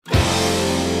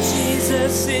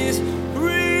Jesus is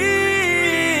real.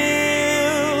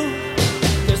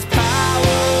 There's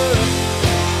power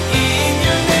in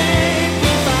your name. We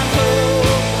find hope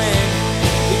when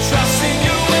we trust in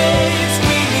your ways.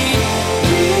 We need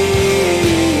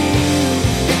real.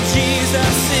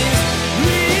 Jesus is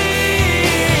real.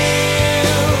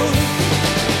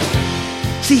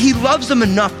 See, he loves them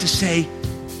enough to say,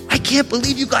 I can't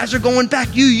believe you guys are going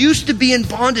back. You used to be in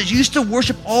bondage. You used to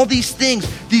worship all these things,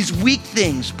 these weak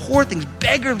things, poor things,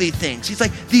 beggarly things. He's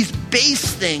like, these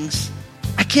base things.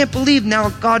 I can't believe now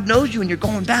God knows you and you're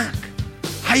going back.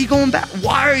 How are you going back?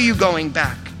 Why are you going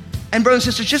back? And brothers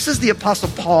and sisters, just as the Apostle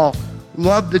Paul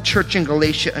loved the church in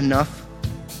Galatia enough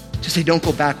to say, don't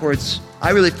go backwards,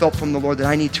 I really felt from the Lord that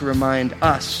I need to remind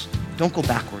us, don't go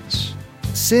backwards.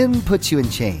 Sin puts you in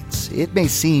chains. It may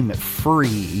seem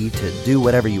free to do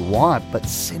whatever you want, but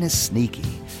sin is sneaky.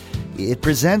 It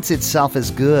presents itself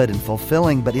as good and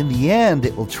fulfilling, but in the end,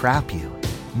 it will trap you,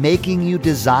 making you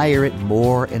desire it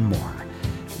more and more.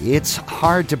 It's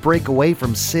hard to break away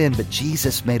from sin, but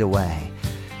Jesus made a way.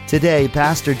 Today,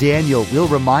 Pastor Daniel will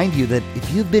remind you that if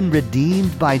you've been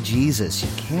redeemed by Jesus, you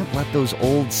can't let those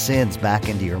old sins back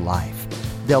into your life.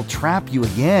 They'll trap you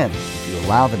again if you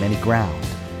allow them any ground.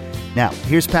 Now,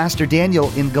 here's Pastor Daniel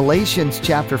in Galatians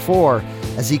chapter 4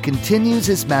 as he continues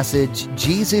his message,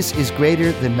 Jesus is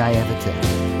greater than naivete.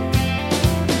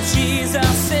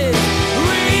 Jesus is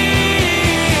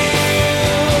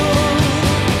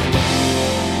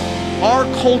real. Our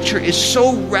culture is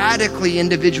so radically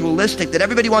individualistic that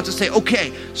everybody wants to say,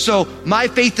 okay, so my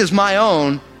faith is my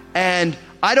own, and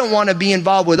I don't want to be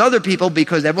involved with other people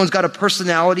because everyone's got a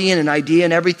personality and an idea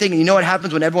and everything. And you know what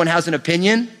happens when everyone has an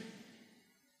opinion?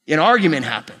 An argument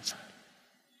happens.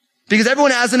 Because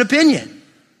everyone has an opinion,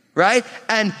 right?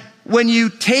 And when you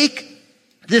take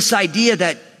this idea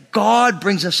that God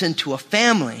brings us into a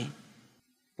family,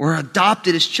 we're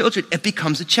adopted as children, it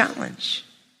becomes a challenge.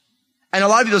 And a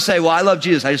lot of people say, well, I love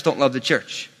Jesus, I just don't love the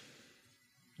church.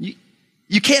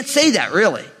 You can't say that,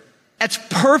 really. That's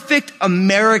perfect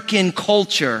American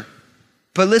culture.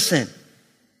 But listen,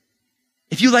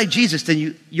 if you like Jesus,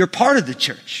 then you're part of the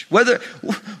church. Whether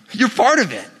you're part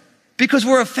of it, because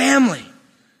we're a family.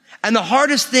 And the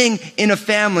hardest thing in a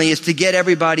family is to get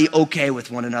everybody okay with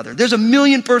one another. There's a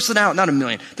million personalities, not a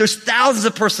million. There's thousands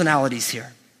of personalities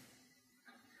here.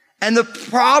 And the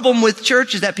problem with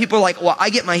church is that people are like, well, I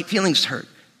get my feelings hurt.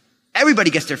 Everybody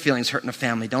gets their feelings hurt in a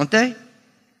family, don't they?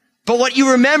 But what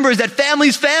you remember is that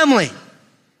family's family.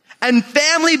 And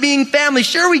family being family,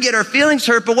 sure, we get our feelings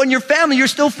hurt, but when you're family, you're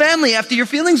still family after your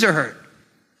feelings are hurt.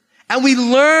 And we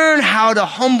learn how to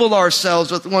humble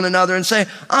ourselves with one another and say,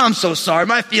 I'm so sorry,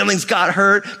 my feelings got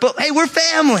hurt, but hey, we're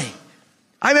family.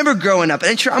 I remember growing up,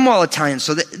 and sure, I'm all Italian,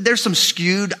 so there's some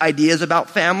skewed ideas about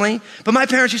family, but my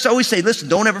parents used to always say, listen,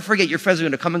 don't ever forget your friends are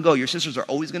going to come and go. Your sisters are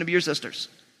always going to be your sisters.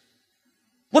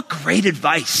 What great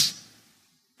advice.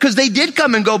 Because they did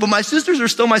come and go, but my sisters are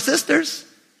still my sisters.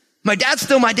 My dad's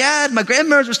still my dad. My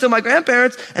grandparents are still my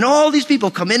grandparents. And all these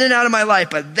people come in and out of my life,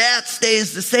 but that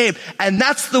stays the same. And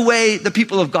that's the way the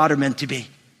people of God are meant to be.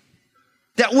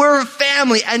 That we're a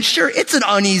family. And sure, it's an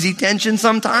uneasy tension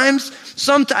sometimes.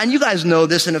 Sometimes, you guys know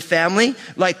this in a family.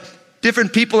 Like,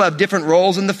 different people have different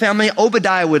roles in the family.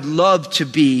 Obadiah would love to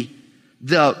be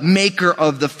the maker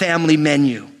of the family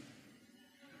menu.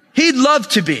 He'd love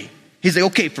to be. He's like,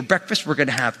 okay, for breakfast, we're going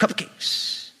to have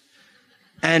cupcakes.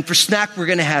 And for snack, we're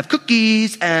going to have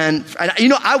cookies. And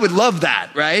I would love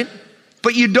that, right?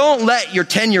 But you don't let your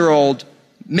 10-year-old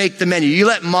make the menu. You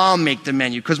let mom make the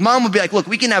menu. Because mom would be like, look,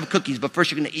 we can have cookies, but first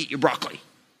you're going to eat your broccoli.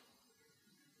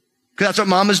 Because that's what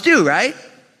mamas do, right?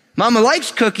 Mama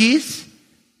likes cookies,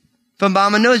 but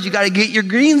mama knows you got to get your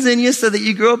greens in you so that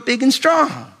you grow up big and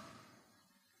strong.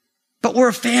 But we're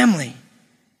a family.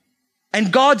 And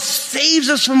God saves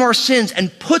us from our sins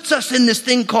and puts us in this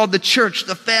thing called the church,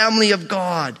 the family of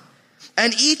God.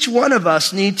 And each one of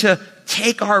us need to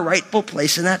take our rightful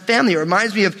place in that family. It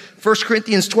reminds me of 1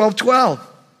 Corinthians 12:12.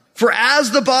 For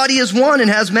as the body is one and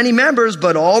has many members,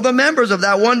 but all the members of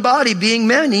that one body, being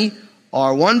many,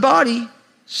 are one body,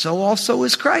 so also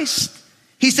is Christ.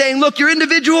 He's saying, look, you're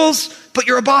individuals, but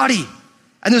you're a body.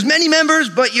 And there's many members,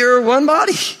 but you're one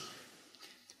body.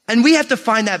 And we have to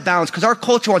find that balance because our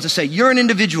culture wants to say, you're an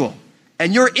individual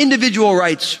and your individual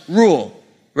rights rule,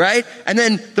 right? And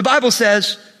then the Bible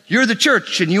says, you're the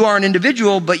church and you are an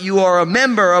individual, but you are a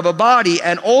member of a body.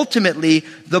 And ultimately,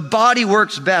 the body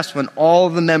works best when all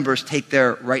of the members take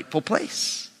their rightful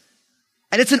place.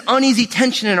 And it's an uneasy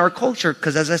tension in our culture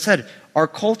because, as I said, our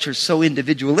culture is so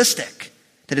individualistic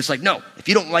that it's like, no, if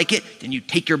you don't like it, then you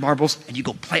take your marbles and you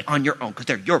go play on your own because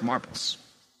they're your marbles.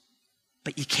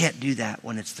 But you can't do that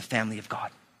when it's the family of God.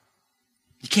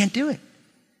 You can't do it.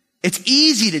 It's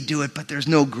easy to do it, but there's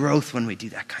no growth when we do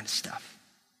that kind of stuff.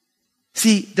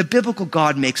 See, the biblical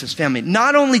God makes us family.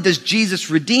 Not only does Jesus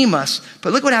redeem us,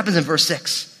 but look what happens in verse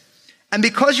 6. And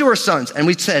because you are sons, and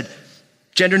we said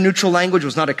gender neutral language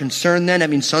was not a concern then, that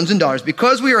means sons and daughters.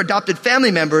 Because we are adopted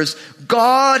family members,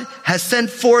 God has sent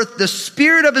forth the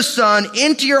Spirit of His Son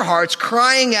into your hearts,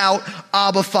 crying out,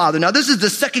 Abba, Father. Now, this is the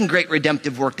second great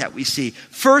redemptive work that we see.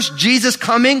 First, Jesus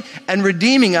coming and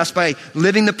redeeming us by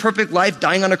living the perfect life,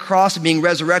 dying on a cross and being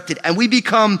resurrected. And we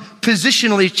become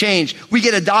positionally changed. We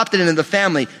get adopted into the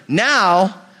family.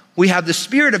 Now, we have the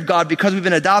Spirit of God because we've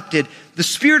been adopted. The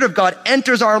Spirit of God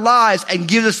enters our lives and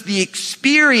gives us the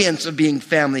experience of being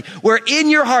family, where in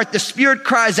your heart, the Spirit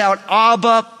cries out,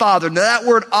 Abba, Father. Now that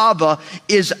word Abba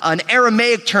is an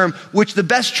Aramaic term, which the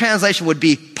best translation would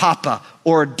be Papa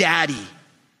or Daddy.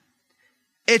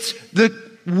 It's the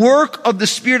work of the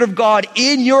Spirit of God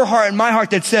in your heart and my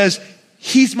heart that says,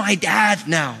 He's my dad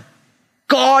now.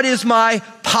 God is my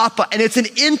Papa. And it's an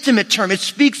intimate term. It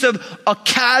speaks of a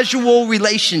casual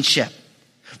relationship.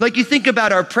 Like you think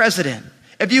about our president.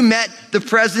 If you met the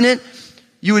president,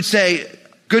 you would say,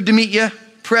 good to meet you,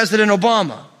 President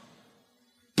Obama.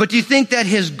 But do you think that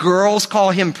his girls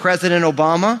call him President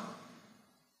Obama?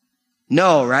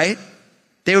 No, right?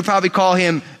 They would probably call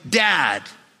him Dad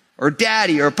or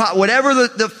Daddy or Pop, whatever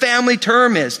the family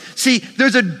term is. See,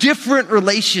 there's a different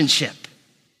relationship.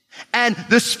 And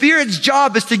the Spirit's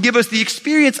job is to give us the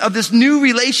experience of this new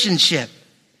relationship.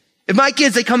 If my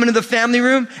kids, they come into the family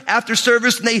room after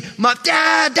service and they,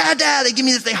 Dad, they give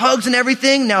me this, they hugs and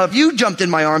everything. Now, if you jumped in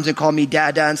my arms and called me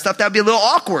Dad and stuff, that'd be a little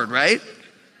awkward, right?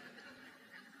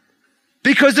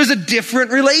 Because there's a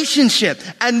different relationship.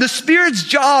 And the Spirit's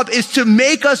job is to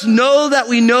make us know that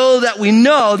we know that we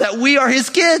know that we are His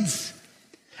kids.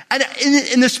 And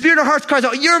in the Spirit of hearts cries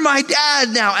out, you're my dad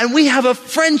now. And we have a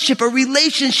friendship, a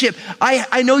relationship.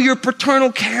 I know your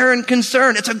paternal care and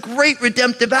concern. It's a great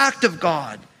redemptive act of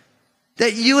God.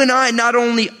 That you and I not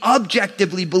only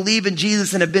objectively believe in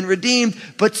Jesus and have been redeemed,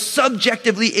 but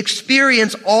subjectively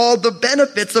experience all the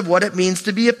benefits of what it means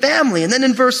to be a family. And then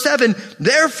in verse 7,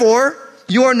 therefore,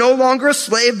 you are no longer a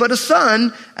slave, but a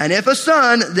son. And if a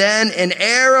son, then an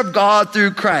heir of God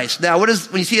through Christ. Now, when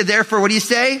you see a therefore, what do you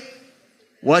say?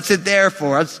 What's it there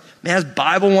for? That's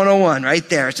Bible 101 right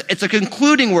there. It's a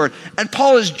concluding word. And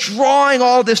Paul is drawing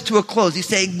all this to a close. He's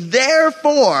saying,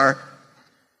 therefore,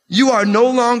 you are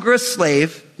no longer a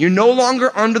slave. You're no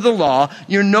longer under the law.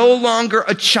 You're no longer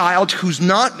a child who's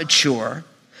not mature.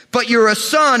 But you're a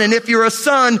son. And if you're a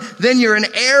son, then you're an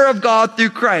heir of God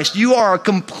through Christ. You are a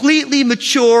completely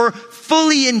mature,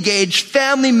 fully engaged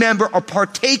family member or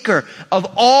partaker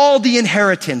of all the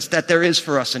inheritance that there is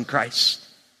for us in Christ.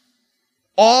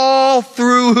 All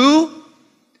through who?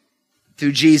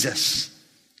 Through Jesus.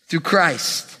 Through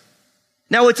Christ.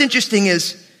 Now what's interesting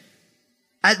is,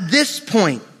 at this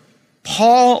point,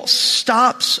 Paul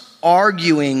stops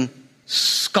arguing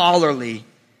scholarly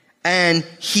and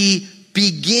he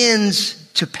begins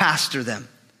to pastor them.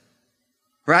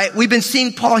 Right? We've been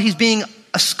seeing Paul, he's being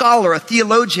a scholar, a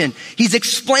theologian. He's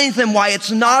explained to them why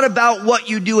it's not about what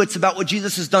you do, it's about what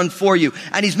Jesus has done for you.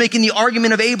 And he's making the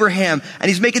argument of Abraham, and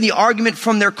he's making the argument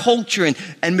from their culture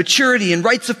and maturity and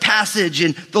rites of passage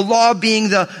and the law being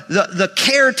the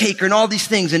caretaker and all these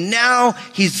things. And now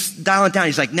he's dialing down.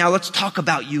 He's like, now let's talk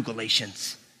about you,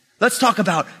 Galatians. Let's talk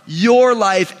about your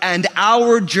life and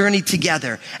our journey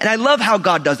together. And I love how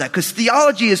God does that, because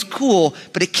theology is cool,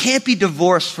 but it can't be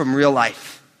divorced from real life.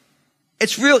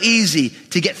 It's real easy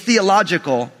to get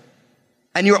theological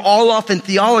and you're all off in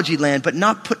theology land, but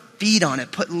not put feet on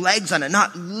it, put legs on it,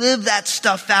 not live that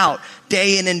stuff out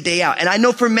day in and day out. And I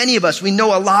know for many of us, we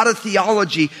know a lot of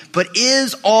theology, but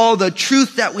is all the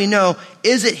truth that we know,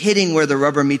 is it hitting where the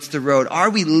rubber meets the road?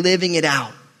 Are we living it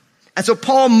out? And so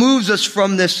Paul moves us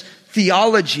from this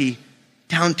theology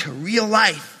down to real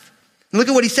life. And look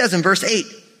at what he says in verse 8.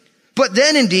 But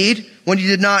then indeed, when you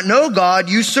did not know God,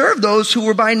 you served those who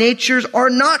were by nature are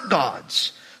not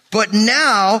gods. But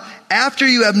now, after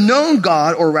you have known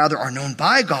God, or rather are known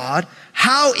by God,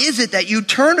 how is it that you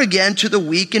turn again to the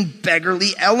weak and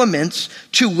beggarly elements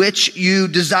to which you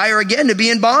desire again to be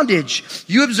in bondage?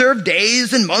 You observe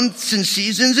days and months and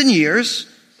seasons and years.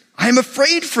 I am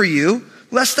afraid for you,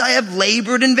 lest I have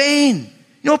labored in vain.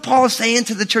 You know what Paul is saying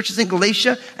to the churches in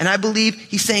Galatia? And I believe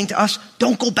he's saying to us,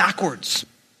 don't go backwards.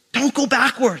 Don't go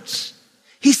backwards.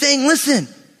 He's saying, listen,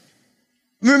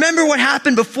 remember what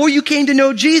happened before you came to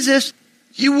know Jesus.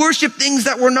 You worship things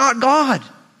that were not God.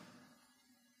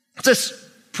 It's a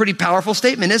pretty powerful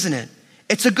statement, isn't it?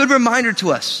 It's a good reminder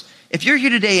to us. If you're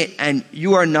here today and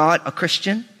you are not a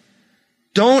Christian,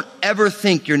 don't ever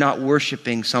think you're not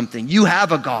worshiping something. You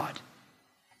have a God.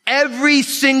 Every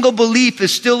single belief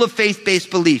is still a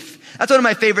faith-based belief. That's one of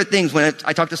my favorite things when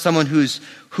I talk to someone who's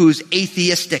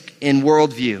atheistic in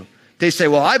worldview. They say,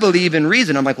 well, I believe in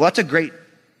reason. I'm like, well, that's a great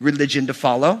religion to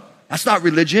follow. That's not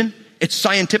religion. It's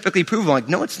scientifically proven. I'm like,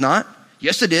 no, it's not.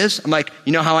 Yes, it is. I'm like,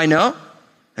 you know how I know?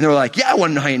 And they're like, yeah, I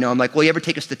want to know how you know. I'm like, well, you ever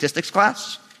take a statistics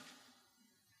class?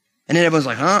 And then everyone's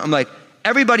like, huh? I'm like,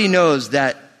 everybody knows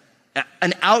that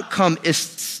an outcome is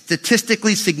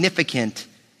statistically significant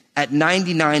at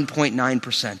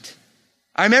 99.9%.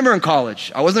 I remember in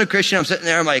college, I wasn't a Christian. I'm sitting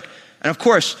there, I'm like, and of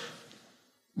course,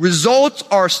 results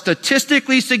are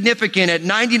statistically significant at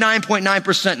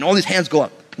 99.9%, and all these hands go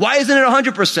up. Why isn't it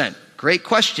 100%? Great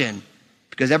question.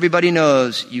 Because everybody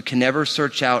knows you can never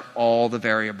search out all the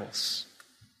variables.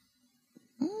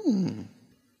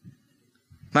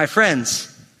 My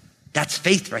friends, that's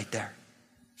faith right there.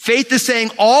 Faith is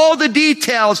saying all the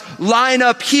details line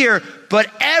up here, but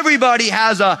everybody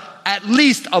has at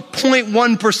least a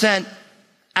 0.1%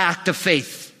 act of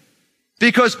faith.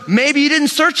 Because maybe you didn't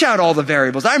search out all the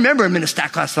variables. I remember in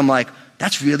stat class, I'm like,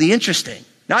 that's really interesting.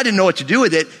 Now I didn't know what to do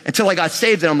with it until I got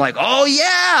saved, and I'm like, oh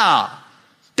yeah.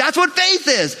 That's what faith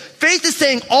is. Faith is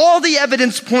saying all the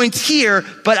evidence points here,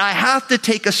 but I have to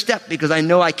take a step because I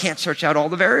know I can't search out all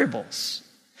the variables.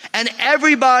 And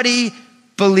everybody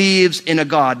believes in a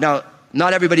God. Now,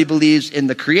 not everybody believes in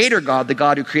the creator God, the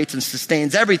God who creates and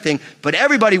sustains everything, but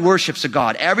everybody worships a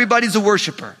God. Everybody's a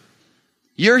worshiper.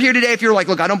 You're here today if you're like,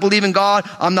 look, I don't believe in God,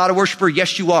 I'm not a worshiper.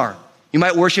 Yes, you are. You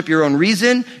might worship your own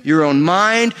reason, your own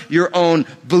mind, your own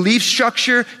belief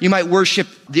structure. You might worship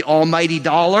the almighty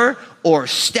dollar or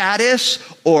status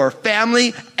or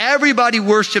family. Everybody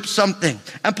worships something.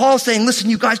 And Paul's saying, listen,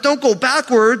 you guys, don't go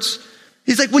backwards.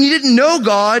 He's like, when you didn't know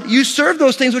God, you served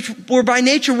those things which were by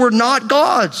nature were not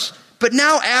God's. But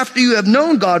now after you have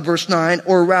known God, verse 9,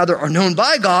 or rather are known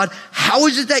by God, how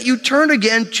is it that you turn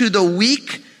again to the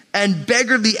weak and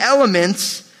beggarly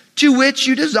elements to which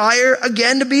you desire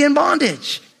again to be in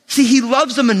bondage? See, he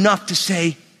loves them enough to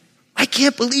say, I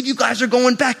can't believe you guys are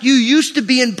going back. You used to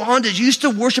be in bondage. You used to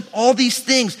worship all these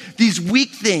things, these weak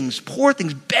things, poor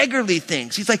things, beggarly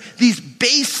things. He's like, these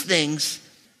base things.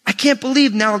 I can't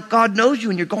believe now God knows you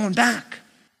and you're going back.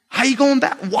 How are you going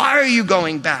back? Why are you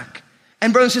going back?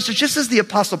 And brothers and sisters, just as the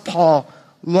Apostle Paul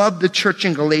loved the church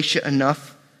in Galatia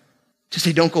enough to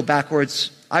say, don't go backwards,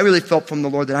 I really felt from the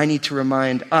Lord that I need to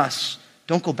remind us,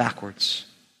 don't go backwards.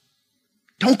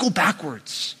 Don't go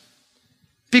backwards.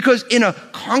 Because in a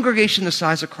congregation the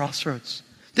size of Crossroads,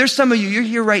 there's some of you, you're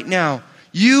here right now,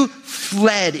 you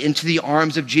fled into the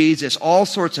arms of Jesus, all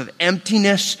sorts of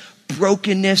emptiness,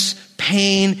 brokenness,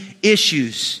 pain,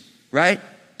 issues, right?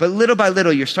 But little by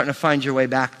little, you're starting to find your way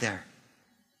back there.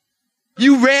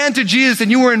 You ran to Jesus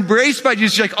and you were embraced by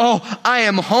Jesus. You're like, oh, I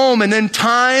am home. And then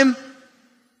time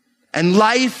and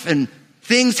life and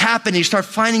things happen. And you start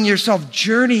finding yourself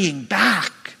journeying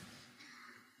back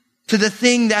to the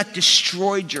thing that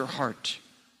destroyed your heart.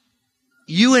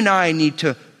 You and I need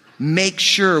to make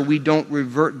sure we don't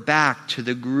revert back to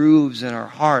the grooves in our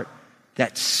heart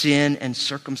that sin and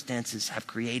circumstances have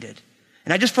created.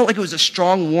 And I just felt like it was a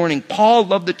strong warning. Paul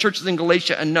loved the churches in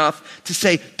Galatia enough to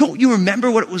say, don't you remember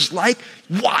what it was like?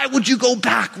 Why would you go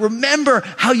back? Remember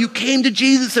how you came to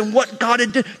Jesus and what God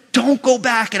had done. Don't go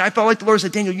back. And I felt like the Lord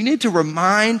said, Daniel, you need to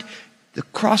remind the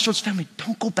Crossroads family,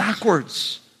 don't go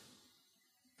backwards.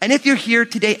 And if you're here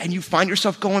today and you find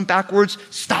yourself going backwards,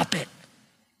 stop it.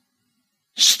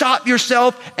 Stop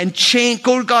yourself and change.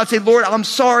 Go to God and say, Lord, I'm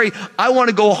sorry. I want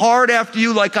to go hard after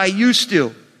you like I used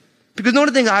to. Because one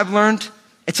of the things I've learned,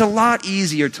 it's a lot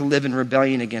easier to live in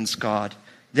rebellion against God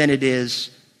than it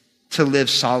is to live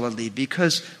solidly.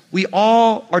 Because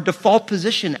our default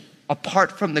position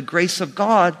apart from the grace of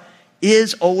God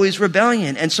is always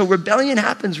rebellion. And so rebellion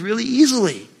happens really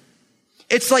easily.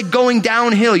 It's like going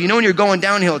downhill. You know, when you're going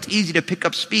downhill, it's easy to pick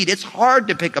up speed. It's hard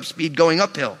to pick up speed going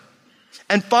uphill.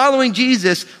 And following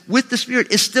Jesus with the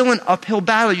Spirit is still an uphill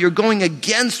battle. You're going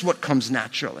against what comes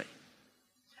naturally.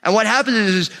 And what happens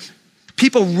is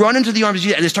people run into the arms of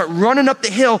Jesus and they start running up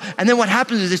the hill. And then what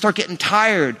happens is they start getting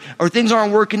tired or things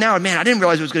aren't working out. And man, I didn't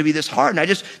realize it was going to be this hard. And I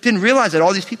just didn't realize that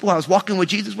all these people I was walking with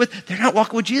Jesus with, they're not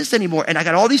walking with Jesus anymore. And I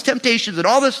got all these temptations and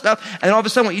all this stuff. And then all of a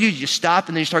sudden what you do is you just stop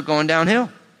and then you start going downhill.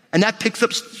 And that picks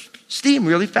up steam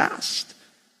really fast.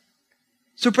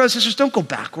 So brothers and sisters, don't go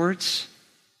backwards.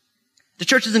 The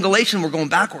churches in Galatia were going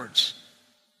backwards.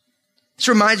 This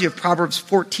reminds you of Proverbs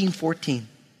 14:14.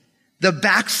 The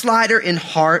backslider in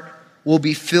heart will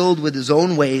be filled with his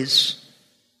own ways,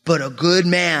 but a good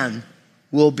man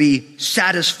will be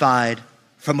satisfied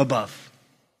from above.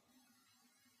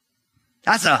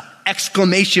 That's a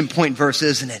exclamation point verse,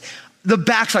 isn't it? The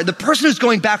backside, the person who's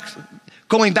going back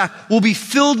will be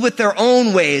filled with their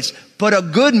own ways, but a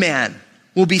good man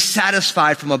will be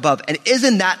satisfied from above. And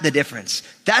isn't that the difference?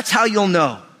 That's how you'll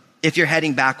know if you're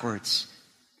heading backwards.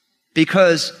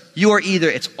 Because you are either,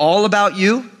 it's all about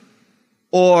you,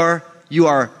 or you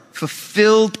are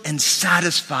fulfilled and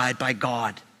satisfied by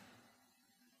God.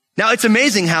 Now, it's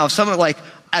amazing how someone like,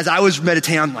 as I was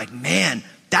meditating, I'm like, man,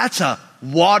 that's a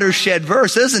watershed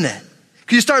verse, isn't it?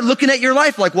 Because you start looking at your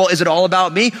life like, well, is it all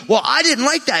about me? Well, I didn't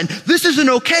like that, and this isn't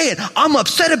okay, and I'm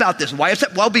upset about this. Why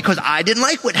upset? Well, because I didn't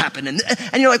like what happened.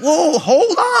 And you're like, whoa,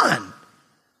 hold on.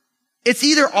 It's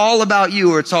either all about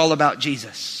you or it's all about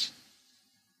Jesus.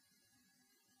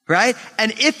 Right?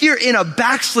 And if you're in a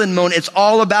backslidden mode, it's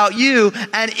all about you.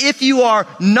 And if you are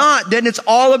not, then it's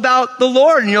all about the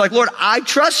Lord. And you're like, Lord, I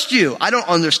trust you. I don't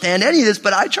understand any of this,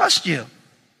 but I trust you.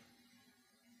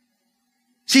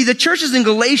 See, the churches in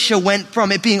Galatia went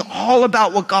from it being all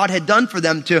about what God had done for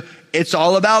them to it's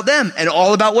all about them and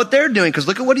all about what they're doing. Because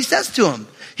look at what he says to them.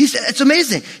 He said, it's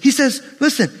amazing. He says,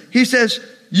 listen, he says,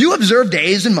 you observe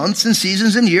days and months and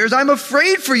seasons and years. I'm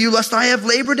afraid for you lest I have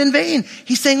labored in vain.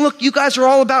 He's saying, look, you guys are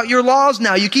all about your laws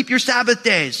now. You keep your Sabbath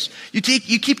days. You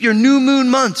keep your new moon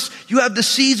months. You have the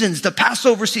seasons, the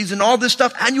Passover season, all this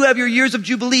stuff. And you have your years of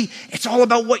Jubilee. It's all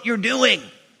about what you're doing.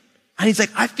 And he's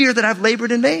like, I fear that I've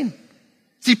labored in vain.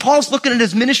 See, Paul's looking at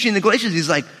his ministry in the Galatians. He's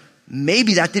like,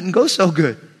 maybe that didn't go so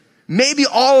good. Maybe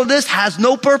all of this has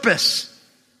no purpose.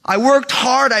 I worked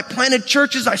hard. I planted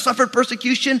churches. I suffered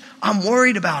persecution. I'm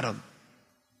worried about them.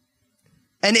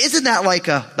 And isn't that like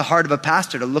the heart of a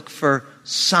pastor to look for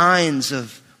signs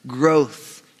of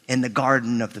growth in the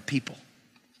garden of the people?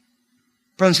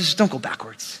 Brothers and sisters, don't go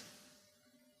backwards.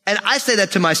 And I say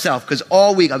that to myself because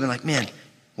all week I've been like, man,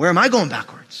 where am I going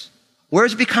backwards? Where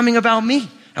is it becoming about me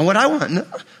and what I want?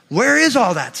 Where is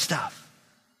all that stuff?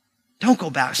 Don't go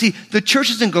back. See, the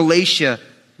churches in Galatia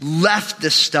left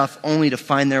this stuff only to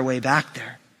find their way back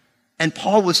there. And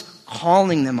Paul was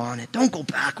calling them on it. Don't go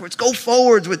backwards. Go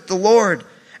forwards with the Lord.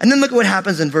 And then look at what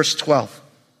happens in verse 12.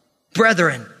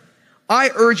 Brethren,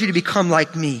 I urge you to become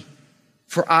like me,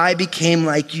 for I became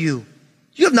like you.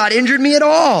 You have not injured me at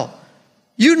all.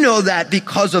 You know that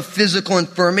because of physical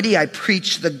infirmity, I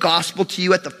preached the gospel to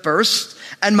you at the first.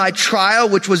 And my trial,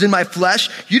 which was in my flesh,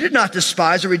 you did not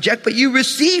despise or reject, but you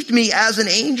received me as an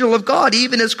angel of God,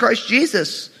 even as Christ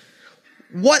Jesus.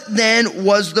 What then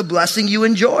was the blessing you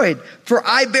enjoyed? For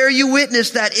I bear you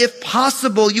witness that if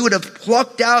possible, you would have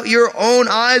plucked out your own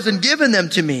eyes and given them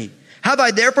to me. Have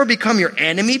I therefore become your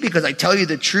enemy because I tell you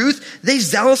the truth? They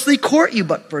zealously court you,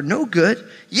 but for no good.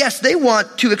 Yes, they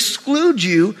want to exclude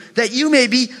you that you may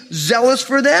be zealous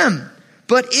for them.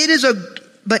 But it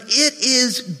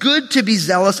is good to be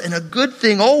zealous and a good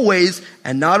thing always,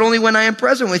 and not only when I am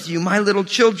present with you, my little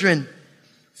children,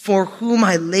 for whom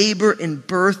I labor in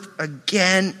birth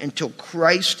again until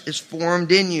Christ is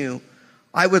formed in you.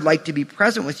 I would like to be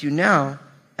present with you now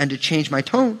and to change my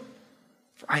tone,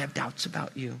 for I have doubts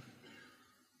about you.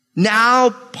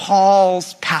 Now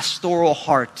Paul's pastoral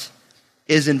heart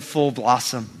is in full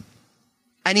blossom.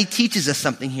 And he teaches us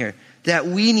something here, that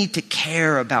we need to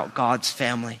care about God's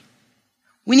family.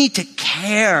 We need to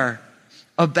care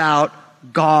about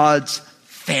God's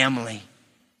family.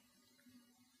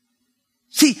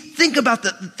 See, think about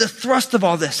the thrust of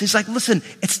all this. He's like, listen,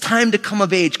 it's time to come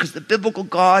of age because the biblical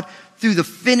God, through the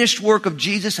finished work of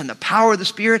Jesus and the power of the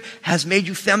Spirit, has made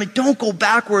you family. Don't go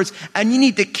backwards, and you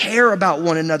need to care about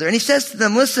one another. And he says to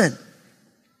them, listen,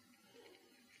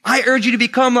 I urge you to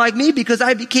become like me because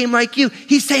I became like you.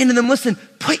 He's saying to them, listen,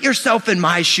 put yourself in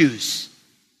my shoes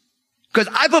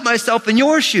because I put myself in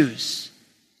your shoes.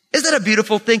 Isn't that a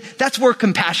beautiful thing? That's where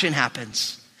compassion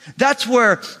happens. That's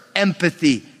where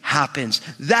empathy happens.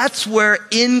 That's where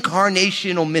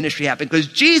incarnational ministry happened. Because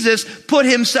Jesus put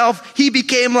himself, he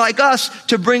became like us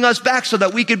to bring us back so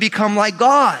that we could become like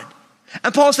God.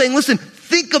 And Paul's saying, listen,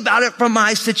 think about it from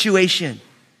my situation.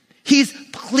 He's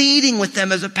pleading with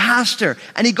them as a pastor.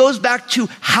 And he goes back to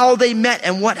how they met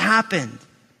and what happened.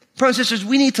 Brothers and sisters,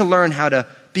 we need to learn how to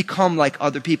become like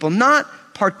other people. Not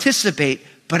participate,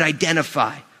 but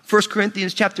identify. 1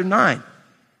 Corinthians chapter 9,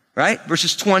 right?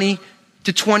 Verses 20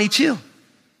 to 22.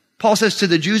 Paul says, to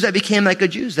the Jews, I became like a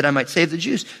Jew, that I might save the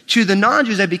Jews. To the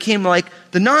non-Jews, I became like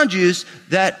the non-Jews,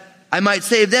 that I might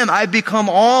save them. I've become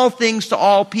all things to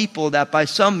all people, that by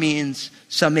some means,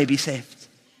 some may be saved.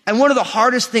 And one of the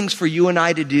hardest things for you and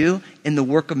I to do in the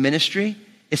work of ministry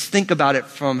is think about it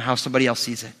from how somebody else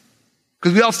sees it.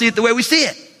 Because we all see it the way we see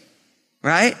it,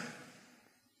 right?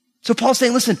 So Paul's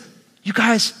saying, listen, You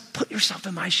guys, put yourself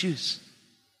in my shoes.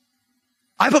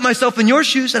 I put myself in your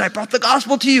shoes and I brought the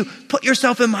gospel to you. Put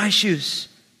yourself in my shoes.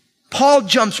 Paul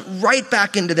jumps right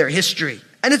back into their history.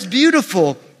 And it's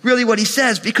beautiful, really, what he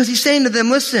says, because he's saying to them,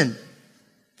 listen,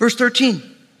 verse 13,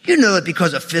 you know that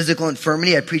because of physical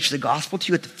infirmity, I preached the gospel to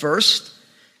you at the first.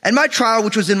 And my trial,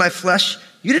 which was in my flesh,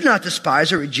 you did not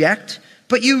despise or reject,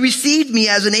 but you received me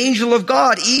as an angel of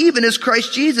God, even as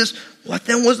Christ Jesus. What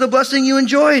then was the blessing you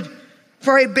enjoyed?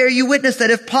 For I bear you witness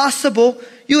that if possible,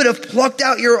 you would have plucked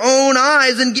out your own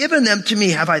eyes and given them to me.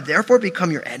 Have I therefore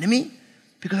become your enemy?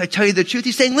 Because I tell you the truth.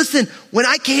 He's saying, listen, when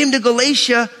I came to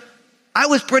Galatia, I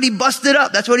was pretty busted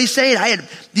up. That's what he's saying. I had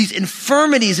these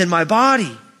infirmities in my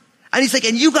body. And he's like,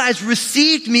 and you guys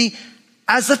received me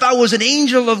as if I was an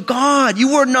angel of God.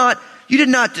 You did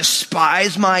not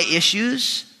despise my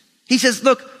issues. He says,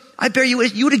 look, I bear you,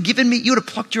 you would have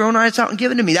plucked your own eyes out and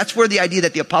given to me. That's where the idea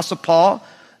that the Apostle Paul,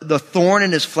 the thorn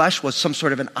in his flesh, was some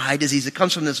sort of an eye disease. It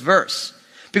comes from this verse.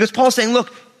 Because Paul's saying,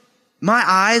 look, my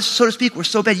eyes, so to speak, were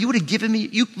so bad. You would have given me,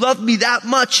 you loved me that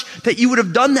much that you would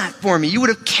have done that for me. You would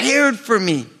have cared for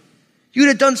me. You would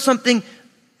have done something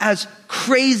as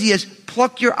crazy as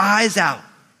pluck your eyes out.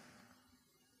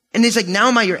 And he's like, now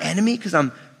am I your enemy because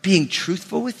I'm being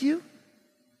truthful with you?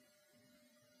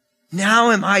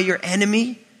 Now am I your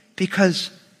enemy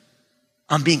because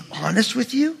I'm being honest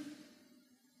with you?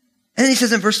 And then he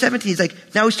says in verse 17, he's like,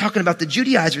 now he's talking about the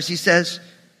Judaizers. He says,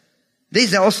 they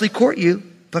zealously court you,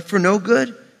 but for no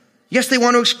good. Yes, they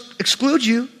want to exclude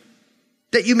you,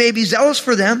 that you may be zealous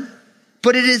for them,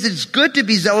 but it's good to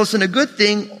be zealous in a good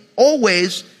thing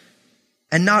always,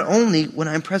 and not only when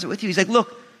I'm present with you. He's like,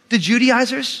 look, the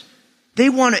Judaizers, they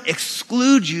want to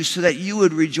exclude you so that you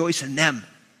would rejoice in them.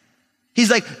 He's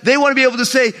like, they want to be able to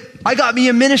say, I got me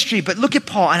a ministry. But look at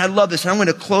Paul, and I love this, and I'm going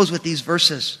to close with these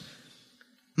verses.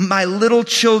 My little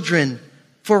children,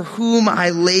 for whom I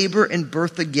labor and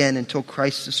birth again until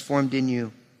Christ is formed in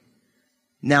you.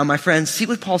 Now, my friends, see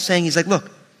what Paul's saying? He's like,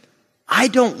 look, I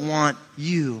don't want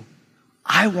you.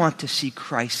 I want to see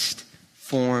Christ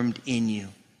formed in you.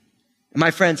 And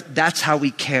my friends, that's how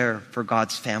we care for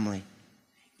God's family.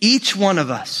 Each one of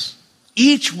us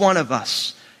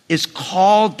is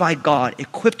called by God,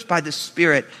 equipped by the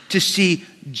Spirit to see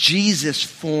Jesus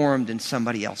formed in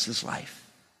somebody else's life.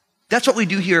 That's what we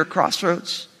do here at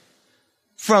Crossroads.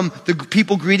 From the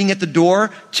people greeting at the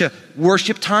door to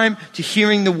worship time to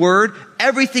hearing the word,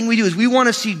 everything we do is we want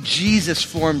to see Jesus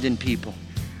formed in people.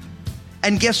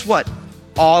 And guess what?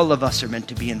 All of us are meant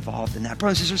to be involved in that.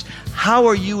 Brothers and sisters, how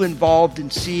are you involved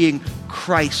in seeing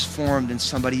Christ formed in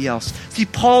somebody else? See,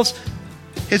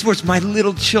 his words, my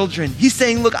little children. He's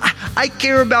saying, look, I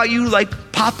care about you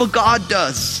like Papa God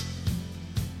does.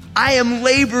 I am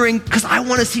laboring because I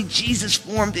want to see Jesus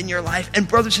formed in your life. And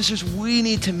brothers and sisters, we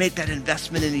need to make that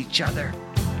investment in each other.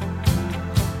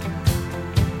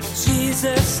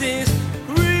 Jesus is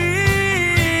real.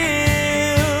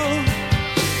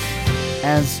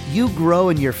 As you grow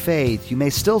in your faith, you may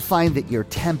still find that you're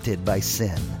tempted by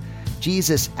sin.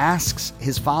 Jesus asks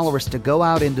his followers to go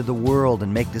out into the world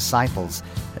and make disciples.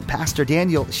 And Pastor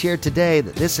Daniel shared today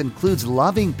that this includes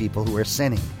loving people who are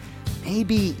sinning,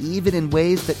 maybe even in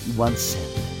ways that you once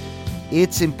sinned.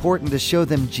 It's important to show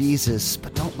them Jesus,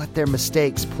 but don't let their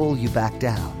mistakes pull you back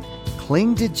down.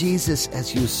 Cling to Jesus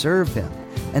as you serve him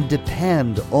and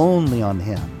depend only on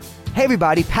him. Hey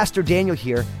everybody, Pastor Daniel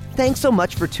here. Thanks so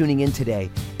much for tuning in today.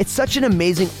 It's such an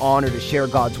amazing honor to share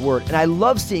God's Word, and I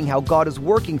love seeing how God is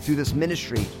working through this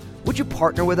ministry. Would you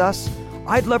partner with us?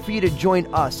 I'd love for you to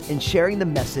join us in sharing the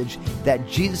message that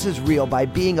Jesus is real by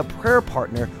being a prayer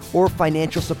partner or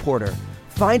financial supporter.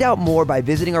 Find out more by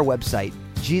visiting our website,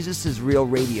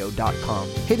 JesusIsRealRadio.com.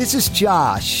 Hey, this is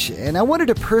Josh, and I wanted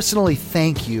to personally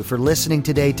thank you for listening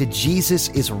today to Jesus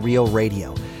is Real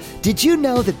Radio. Did you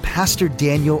know that Pastor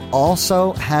Daniel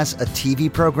also has a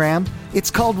TV program? It's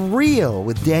called Real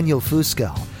with Daniel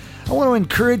Fusco. I want to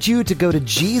encourage you to go to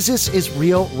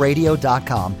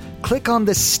JesusIsRealRadio.com, click on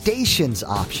the Stations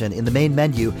option in the main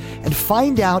menu, and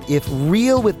find out if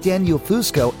Real with Daniel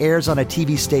Fusco airs on a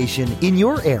TV station in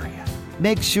your area.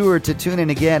 Make sure to tune in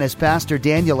again as Pastor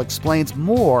Daniel explains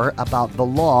more about the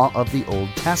law of the Old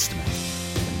Testament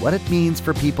and what it means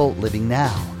for people living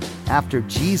now, after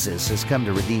Jesus has come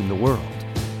to redeem the world.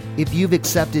 If you've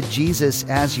accepted Jesus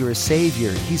as your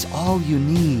Savior, He's all you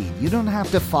need. You don't have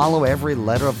to follow every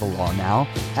letter of the law now,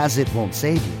 as it won't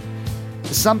save you.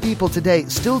 Some people today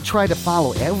still try to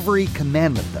follow every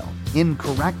commandment, though,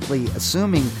 incorrectly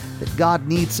assuming that God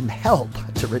needs some help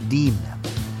to redeem them.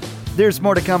 There's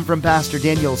more to come from Pastor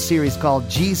Daniel's series called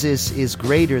Jesus is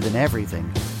Greater Than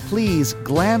Everything. please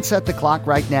glance at the clock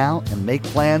right now and make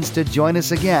plans to join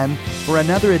us again for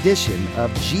another edition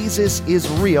of Jesus is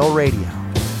Real Radio.